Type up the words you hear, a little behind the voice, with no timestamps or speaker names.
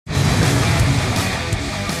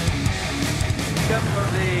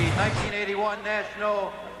1981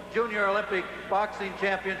 National Junior Olympic Boxing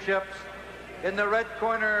Championships. In the red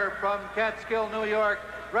corner from Catskill, New York,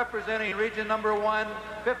 representing region number 1,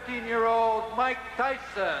 15-year-old Mike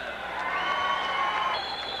Tyson.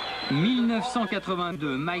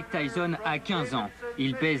 1982, Mike Tyson a 15 ans.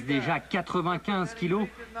 Il pèse déjà 95 kilos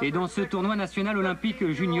et dans ce tournoi national olympique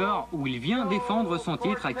junior où il vient défendre son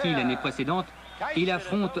titre acquis l'année précédente, il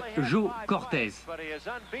affronte Joe Cortez.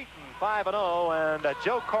 5-0 and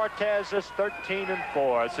Joe Cortez is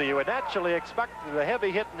 13-4. So you would naturally expect the heavy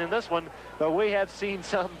hitting in this one, but we have seen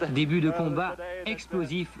some. Début de combat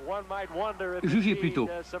explosif, jugé plus tôt.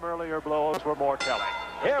 Some earlier blows were more telling.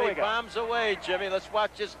 Here we go. Bombs away, Jimmy. Let's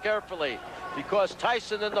watch this carefully, because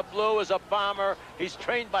Tyson in the blue is a bomber. He's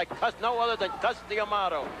trained by no other than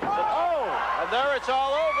Amato. And there it's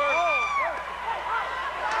all over.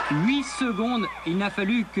 8 secondes, il n'a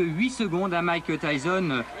fallu que 8 secondes à Mike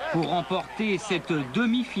Tyson pour remporter cette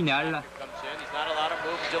demi-finale.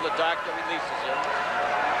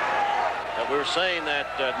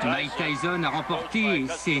 Mike Tyson a remporté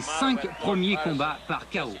ses 5 premiers combats par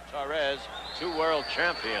KO.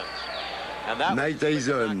 Mike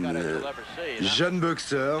Tyson, jeune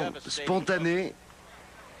boxeur, spontané,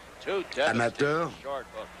 amateur.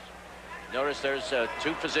 Il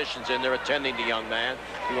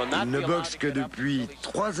ne boxe que depuis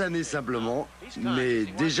 3 années simplement, mais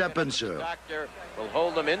déjà puncher.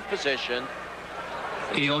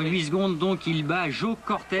 Et en 8 secondes, donc, il bat Joe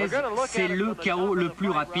Cortez. C'est le KO le plus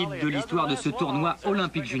rapide de l'histoire de ce tournoi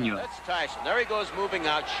olympique junior.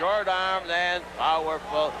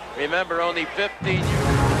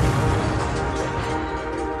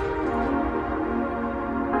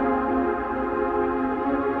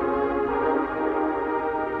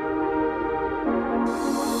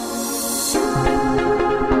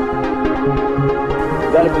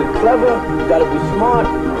 You gotta be clever, you gotta be smart,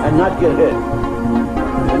 and not get hit.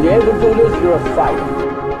 When you're able to do this, you're a fighter.